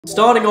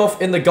Starting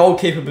off in the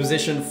goalkeeper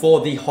position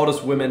for the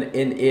hottest women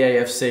in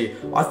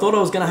EAFC, I thought I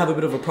was going to have a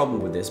bit of a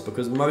problem with this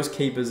because most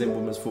keepers in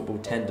women's football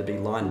tend to be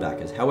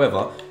linebackers.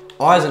 However,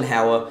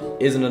 Eisenhower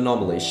is an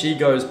anomaly. She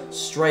goes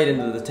straight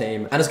into the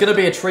team, and it's going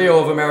to be a trio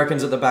of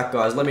Americans at the back,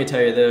 guys. Let me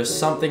tell you, there's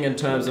something in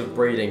terms of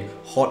breeding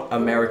hot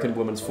American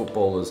women's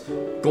footballers.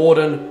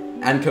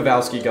 Gordon and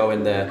Kowalski go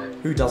in there.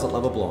 Who doesn't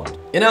love a blonde?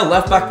 In our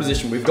left back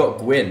position, we've got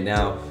Gwyn.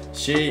 Now,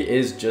 she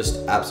is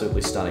just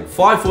absolutely stunning.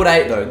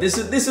 5'8" though. This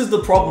is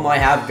the problem I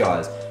have,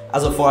 guys.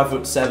 As a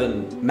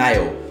 5'7"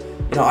 male,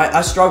 you know,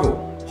 I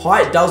struggle.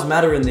 Height does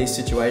matter in these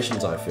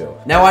situations, I feel.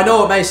 Now, I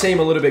know it may seem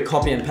a little bit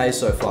copy and paste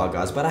so far,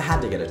 guys, but I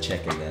had to get a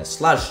Czech in there.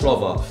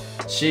 Slava,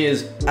 she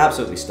is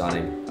absolutely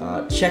stunning.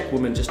 Czech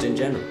women just in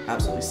general,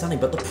 absolutely stunning.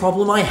 But the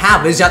problem I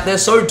have is that they're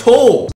so tall.